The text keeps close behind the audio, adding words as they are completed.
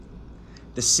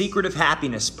The Secret of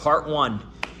Happiness, Part 1.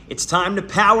 It's time to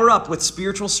power up with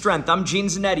spiritual strength. I'm Gene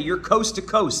Zanetti, your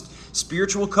coast-to-coast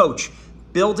spiritual coach,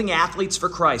 building athletes for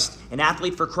Christ. An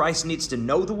athlete for Christ needs to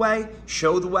know the way,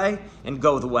 show the way, and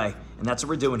go the way. And that's what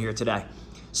we're doing here today.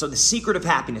 So the secret of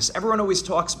happiness. Everyone always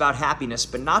talks about happiness,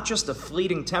 but not just a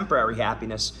fleeting temporary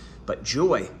happiness, but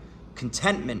joy,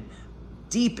 contentment,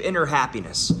 deep inner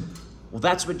happiness. Well,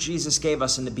 that's what Jesus gave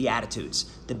us in the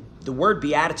Beatitudes. The word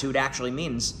beatitude actually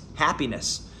means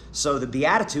happiness. So the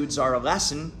Beatitudes are a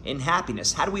lesson in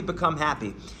happiness. How do we become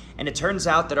happy? And it turns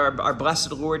out that our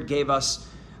blessed Lord gave us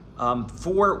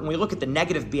four. When we look at the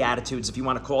negative Beatitudes, if you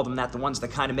want to call them that, the ones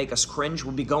that kind of make us cringe,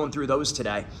 we'll be going through those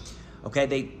today.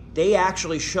 Okay, they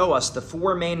actually show us the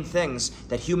four main things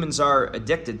that humans are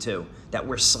addicted to, that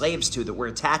we're slaves to, that we're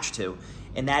attached to.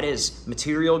 And that is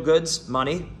material goods,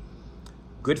 money,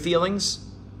 good feelings,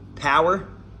 power,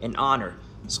 and honor.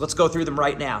 So let's go through them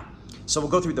right now. So we'll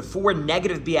go through the four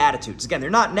negative Beatitudes. Again, they're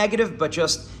not negative, but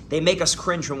just they make us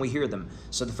cringe when we hear them.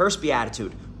 So the first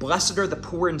Beatitude, blessed are the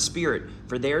poor in spirit,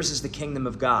 for theirs is the kingdom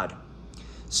of God.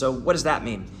 So what does that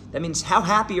mean? That means how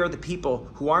happy are the people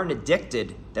who aren't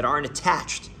addicted, that aren't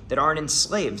attached, that aren't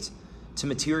enslaved to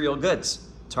material goods,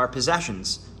 to our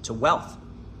possessions, to wealth.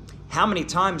 How many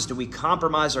times do we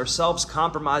compromise ourselves,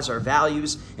 compromise our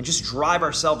values, and just drive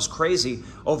ourselves crazy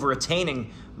over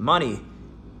attaining money,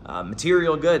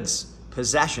 material goods,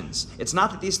 possessions? It's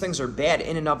not that these things are bad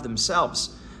in and of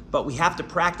themselves, but we have to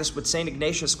practice what St.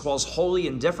 Ignatius calls holy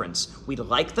indifference. We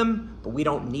like them, but we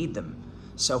don't need them.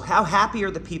 So how happy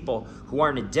are the people who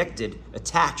aren't addicted,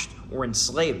 attached, or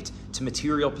enslaved to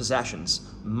material possessions,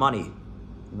 money,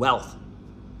 wealth?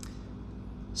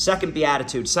 Second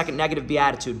beatitude, second negative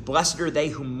beatitude, blessed are they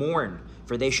who mourn,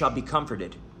 for they shall be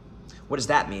comforted. What does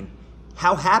that mean?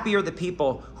 How happy are the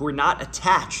people who are not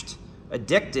attached,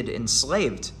 addicted,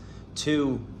 enslaved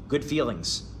to good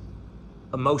feelings,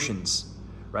 emotions,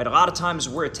 right? A lot of times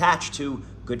we're attached to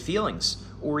good feelings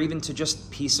or even to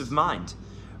just peace of mind,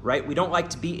 right? We don't like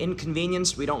to be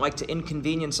inconvenienced. We don't like to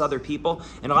inconvenience other people.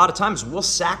 And a lot of times we'll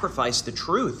sacrifice the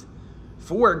truth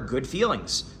for good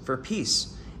feelings, for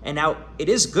peace. And now it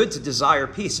is good to desire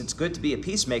peace. It's good to be a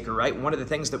peacemaker, right? One of the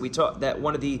things that we taught, that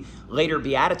one of the later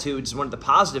Beatitudes, one of the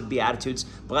positive Beatitudes,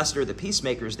 blessed are the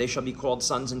peacemakers, they shall be called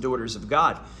sons and daughters of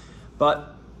God.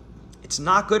 But it's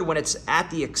not good when it's at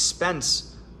the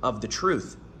expense of the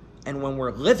truth. And when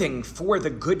we're living for the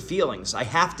good feelings, I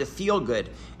have to feel good.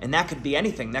 And that could be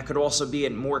anything. That could also be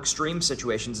in more extreme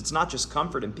situations. It's not just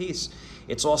comfort and peace.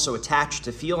 It's also attached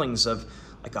to feelings of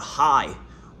like a high,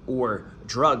 or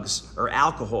drugs, or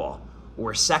alcohol,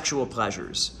 or sexual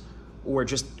pleasures, or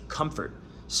just comfort.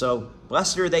 So,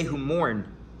 blessed are they who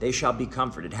mourn, they shall be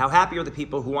comforted. How happy are the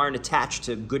people who aren't attached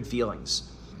to good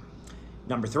feelings?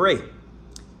 Number 3,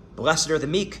 blessed are the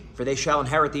meek, for they shall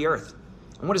inherit the earth.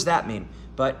 And what does that mean?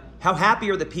 But how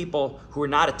happy are the people who are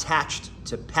not attached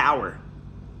to power,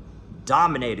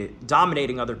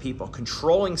 dominating other people,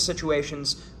 controlling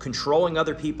situations, controlling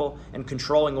other people, and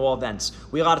controlling all events.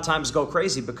 We a lot of times go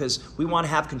crazy because we want to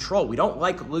have control. We don't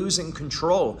like losing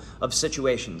control of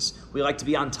situations. We like to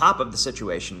be on top of the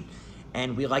situation,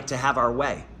 and we like to have our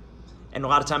way. And a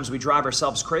lot of times we drive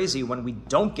ourselves crazy when we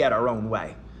don't get our own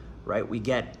way, right? We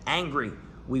get angry.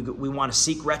 We want to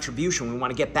seek retribution. We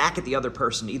want to get back at the other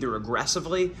person, either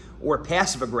aggressively or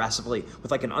passive-aggressively, with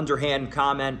like an underhand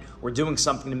comment or doing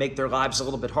something to make their lives a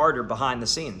little bit harder behind the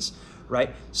scenes,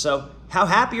 right? So how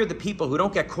happy are the people who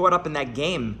don't get caught up in that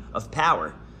game of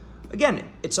power? Again,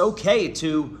 it's okay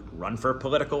to run for a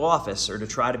political office or to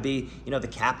try to be, the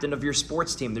captain of your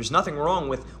sports team. There's nothing wrong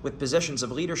with positions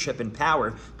of leadership and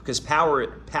power, because power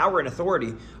and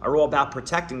authority are all about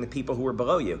protecting the people who are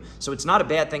below you. So it's not a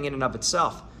bad thing in and of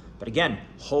itself. But again,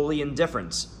 holy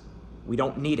indifference. We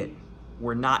don't need it.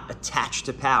 We're not attached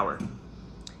to power.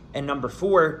 And number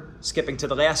 4, skipping to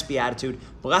the last beatitude,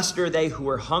 blessed are they who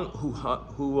are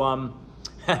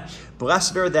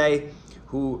blessed are they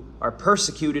who are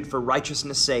persecuted for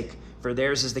righteousness' sake, for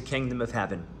theirs is the kingdom of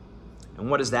heaven. And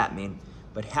what does that mean?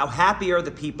 But how happy are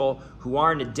the people who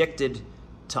aren't addicted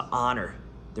to honor?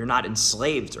 They're not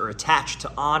enslaved or attached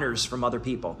to honors from other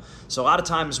people. So a lot of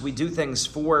times we do things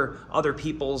for other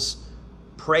people's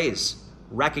praise,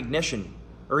 recognition,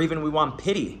 or even we want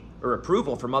pity or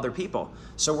approval from other people.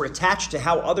 So we're attached to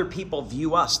how other people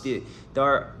view us,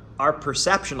 our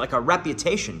perception, like our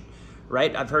reputation.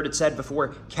 Right? I've heard it said before,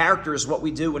 character is what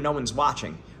we do when no one's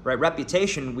watching, right?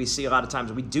 Reputation, we see a lot of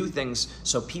times, we do things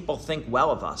so people think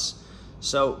well of us.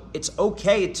 So it's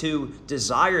okay to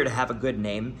desire to have a good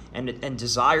name and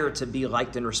desire to be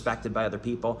liked and respected by other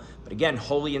people. But again,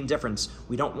 holy indifference.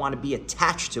 We don't want to be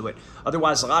attached to it.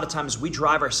 Otherwise, a lot of times we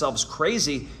drive ourselves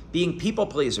crazy being people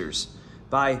pleasers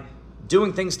by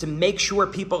doing things to make sure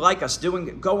people like us,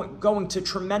 going to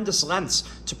tremendous lengths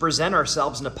to present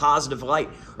ourselves in a positive light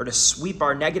or to sweep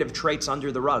our negative traits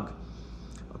under the rug.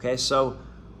 Okay, so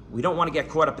we don't want to get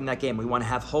caught up in that game. We want to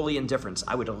have holy indifference.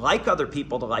 I would like other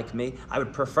people to like me. I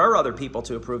would prefer other people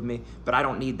to approve me, but I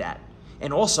don't need that.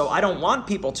 And also, I don't want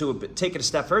people to take it a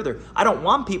step further. I don't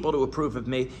want people to approve of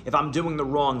me if I'm doing the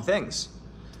wrong things.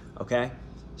 Okay?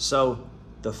 So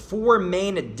the four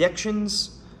main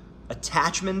addictions,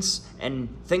 attachments, and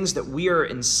things that we are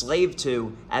enslaved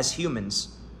to as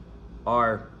humans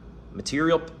are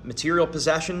material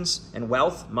possessions and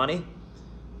wealth, money,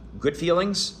 good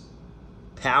feelings,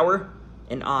 power,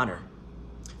 and honor.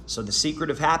 So the secret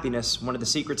of happiness, one of the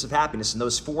secrets of happiness, and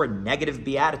those four negative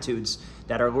beatitudes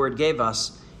that our Lord gave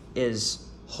us is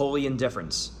holy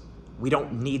indifference. We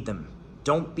don't need them.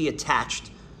 Don't be attached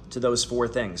to those four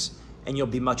things, and you'll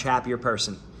be a much happier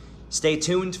person. Stay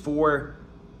tuned for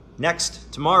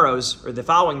tomorrow's or the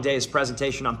following day's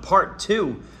presentation on part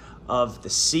 2 of the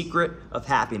secret of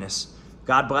happiness.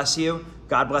 God bless you.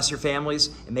 God bless your families,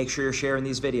 and make sure you're sharing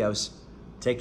these videos.